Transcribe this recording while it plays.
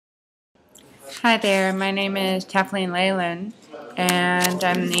Hi there, my name is Tafline Laylin, and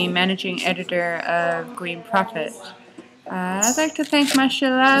I'm the managing editor of Green Profit. I'd like to thank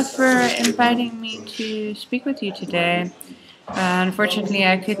Mashallah for inviting me to speak with you today. Unfortunately,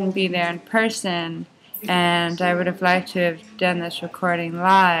 I couldn't be there in person, and I would have liked to have done this recording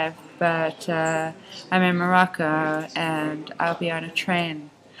live, but I'm in Morocco, and I'll be on a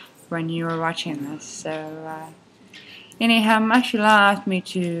train when you are watching this, so anyhow, Mashallah asked me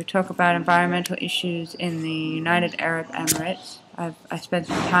to talk about environmental issues in the United Arab Emirates. I spent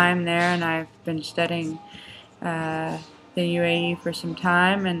some time there, and I've been studying the UAE for some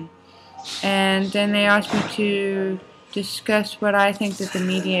time, and then they asked me to discuss what I think that the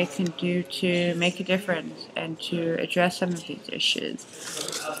media can do to make a difference and to address some of these issues.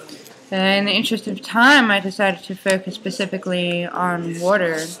 In the interest of time, I decided to focus specifically on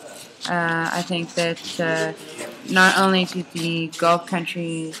water. I think that not only do the Gulf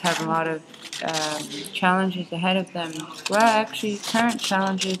countries have a lot of challenges ahead of them, well, actually current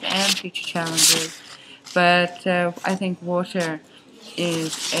challenges and future challenges, but I think water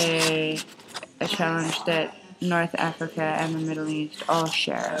is a challenge that North Africa and the Middle East all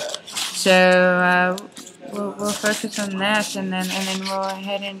share. So we'll focus on that, and then we'll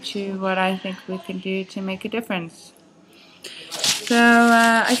head into what I think we can do to make a difference. So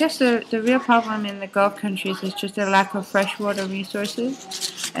I guess the real problem in the Gulf countries is just a lack of freshwater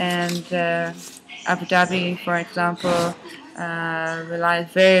resources, and Abu Dhabi, for example, relies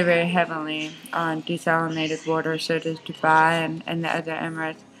very heavily on desalinated water. So does Dubai and the other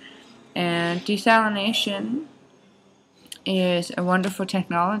Emirates. And desalination is a wonderful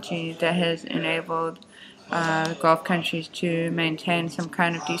technology that has enabled Gulf countries to maintain some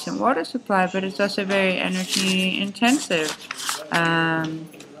kind of decent water supply, but it's also very energy intensive.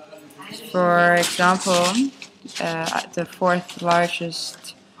 For example, the fourth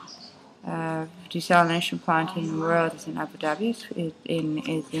largest desalination plant in the world is in Abu Dhabi, is in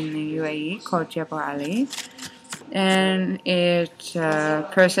the UAE, called Jebel Ali. And it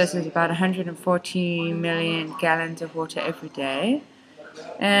processes about 140 million gallons of water every day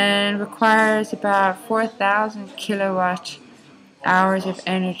and requires about 4,000 kilowatt hours of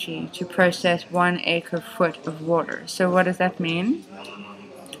energy to process 1 acre foot of water. So what does that mean?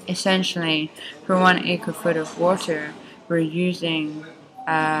 Essentially, for 1 acre foot of water, we're using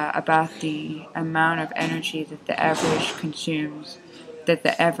about the amount of energy that the average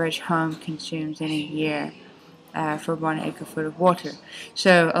home consumes in a year. For 1 acre foot of water.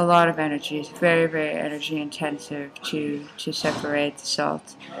 So a lot of energy. It's very energy intensive to separate the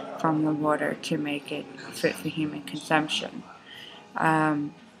salt from the water to make it fit for human consumption.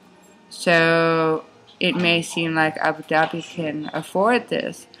 So it may seem like Abu Dhabi can afford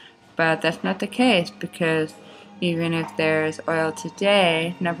this, but that's not the case, because even if there's oil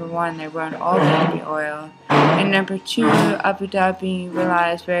today, number one, there won't always be oil, and number two, Abu Dhabi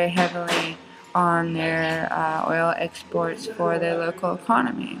relies very heavily on their oil exports for their local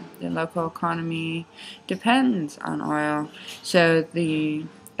economy. The local economy depends on oil, so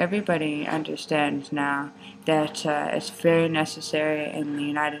everybody understands now that it's very necessary in the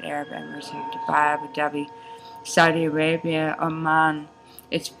United Arab Emirates, Dubai, Abu Dhabi, Saudi Arabia, Oman.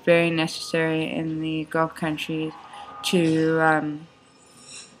 It's very necessary in the Gulf countries to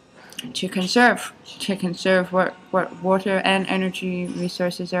conserve what water and energy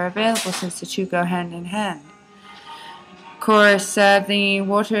resources are available, since the two go hand in hand. Of course, the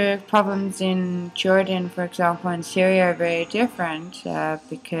water problems in Jordan, for example, and Syria are very different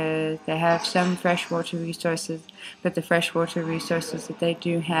because they have some freshwater resources, but the freshwater resources that they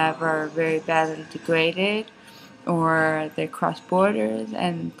do have are very badly degraded, or they cross borders,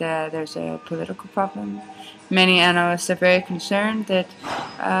 and there's a political problem. Many analysts are very concerned that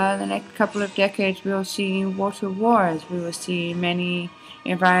the next couple of decades we will see water wars, we will see many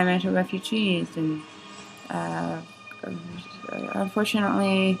environmental refugees, and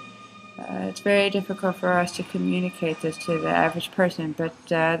unfortunately it's very difficult for us to communicate this to the average person, but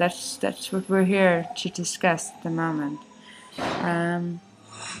that's what we're here to discuss at the moment.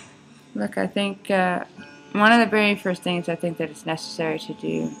 Look, I think one of the very first things I think that it's necessary to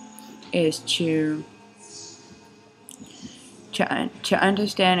do is to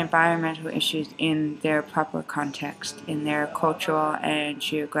understand environmental issues in their proper context, in their cultural and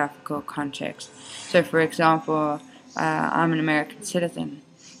geographical context. So, for example, I'm an American citizen,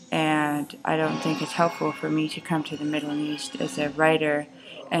 and I don't think it's helpful for me to come to the Middle East as a writer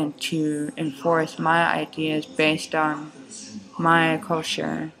and to enforce my ideas based on my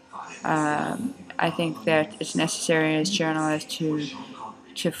culture. I think that it's necessary as journalists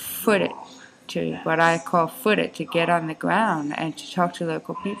to to what I call foot it, to get on the ground and to talk to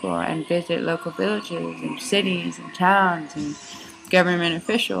local people and visit local villages and cities and towns and government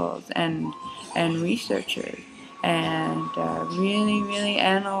officials and researchers, and really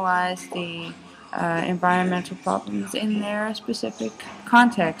analyze the environmental problems in their specific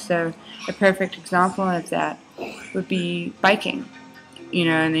context. So a perfect example of that would be biking. You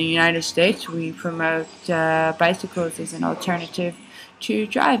know, in the United States, we promote bicycles as an alternative to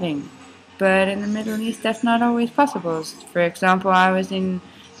driving. But in the Middle East, that's not always possible. For example, I was in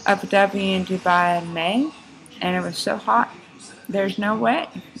Abu Dhabi and Dubai in May, and it was so hot. There's no way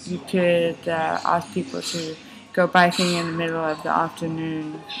you could ask people to go biking in the middle of the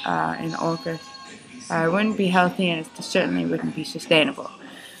afternoon in August. It wouldn't be healthy, and it certainly wouldn't be sustainable.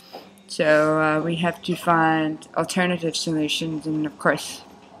 So we have to find alternative solutions, and of course,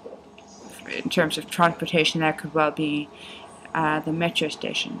 in terms of transportation, that could well be the metro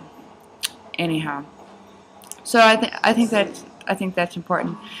station. Anyhow, so I think that's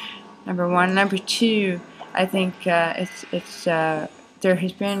important. Number one. Number two, I think there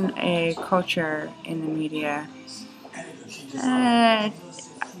has been a culture in the media.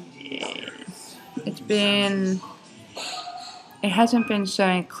 It hasn't been so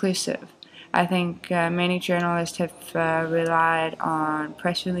inclusive. I think many journalists have relied on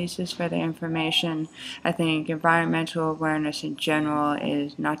press releases for their information. I think environmental awareness in general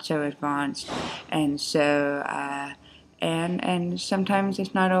is not so advanced, and so and sometimes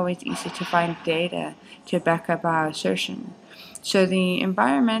it's not always easy to find data to back up our assertion. So the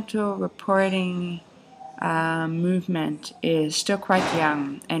environmental reporting movement is still quite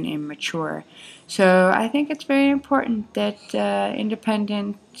young and immature. So I think it's very important that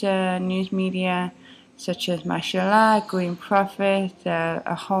independent news media such as Mashallah, Green Prophet,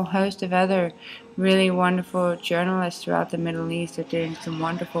 a whole host of other really wonderful journalists throughout the Middle East are doing some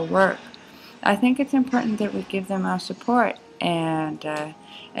wonderful work. I think it's important that we give them our support, and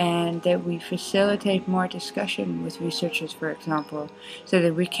that we facilitate more discussion with researchers, for example, so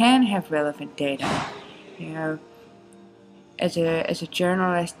that we can have relevant data. You know, as a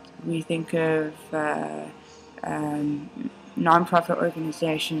journalist, we think of non-profit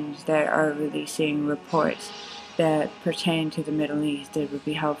organizations that are releasing reports that pertain to the Middle East that would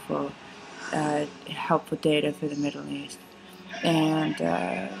be helpful data for the Middle East. And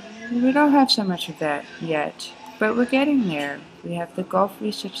we don't have so much of that yet, but we're getting there. We have the Gulf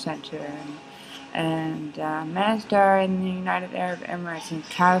Research Center and Masdar in the United Arab Emirates and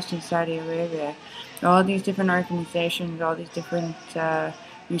KAUST in Saudi Arabia. All these different organizations, all these different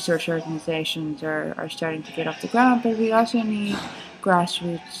research organizations are starting to get off the ground, but we also need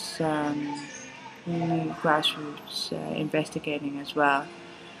grassroots investigating as well.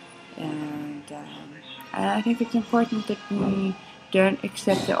 And I think it's important that we don't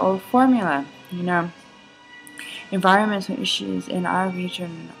accept the old formula. You know, environmental issues in our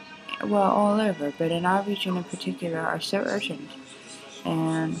region, well, all over, but in our region in particular, are so urgent.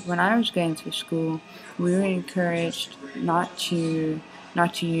 And when I was going through school, we were encouraged not to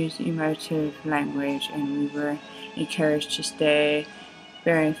use emotive language, and we were encouraged to stay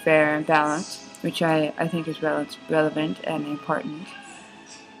very fair and balanced, which I think is relevant and important.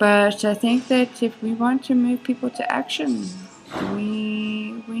 But I think that if we want to move people to action,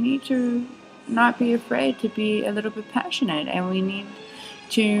 we need to not be afraid to be a little bit passionate, and we need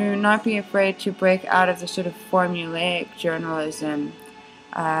to not be afraid to break out of the sort of formulaic journalism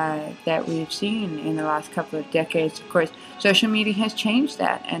that we've seen in the last couple of decades. Of course, social media has changed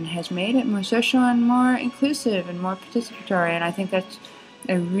that and has made it more social and more inclusive and more participatory, and I think that's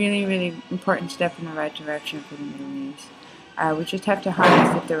a really important step in the right direction for the Middle East. We just have to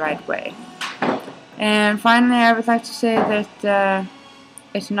harness it the right way. And finally, I would like to say that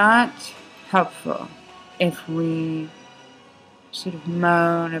it's not helpful if we sort of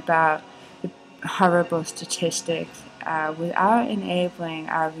moan about the horrible statistics without enabling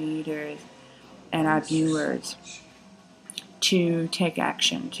our readers and our viewers to take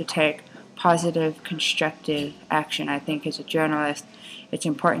action, to take positive, constructive action. I think as a journalist, it's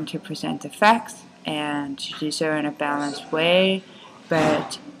important to present the facts and to do so in a balanced way,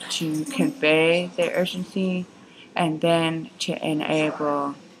 but to convey the urgency and then to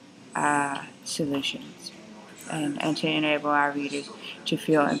enable solutions and to enable our readers to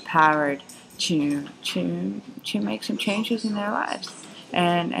feel empowered to make some changes in their lives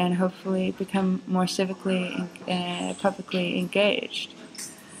and hopefully become more civically and publicly engaged.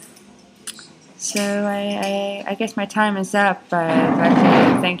 So I guess my time is up. I'd like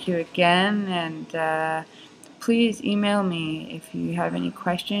to thank you again, and please email me if you have any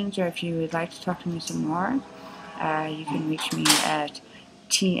questions or if you would like to talk to me some more. You can reach me at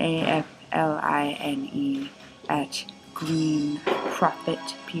Line at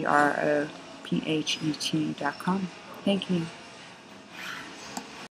greenprophet, prophet.com. Thank you.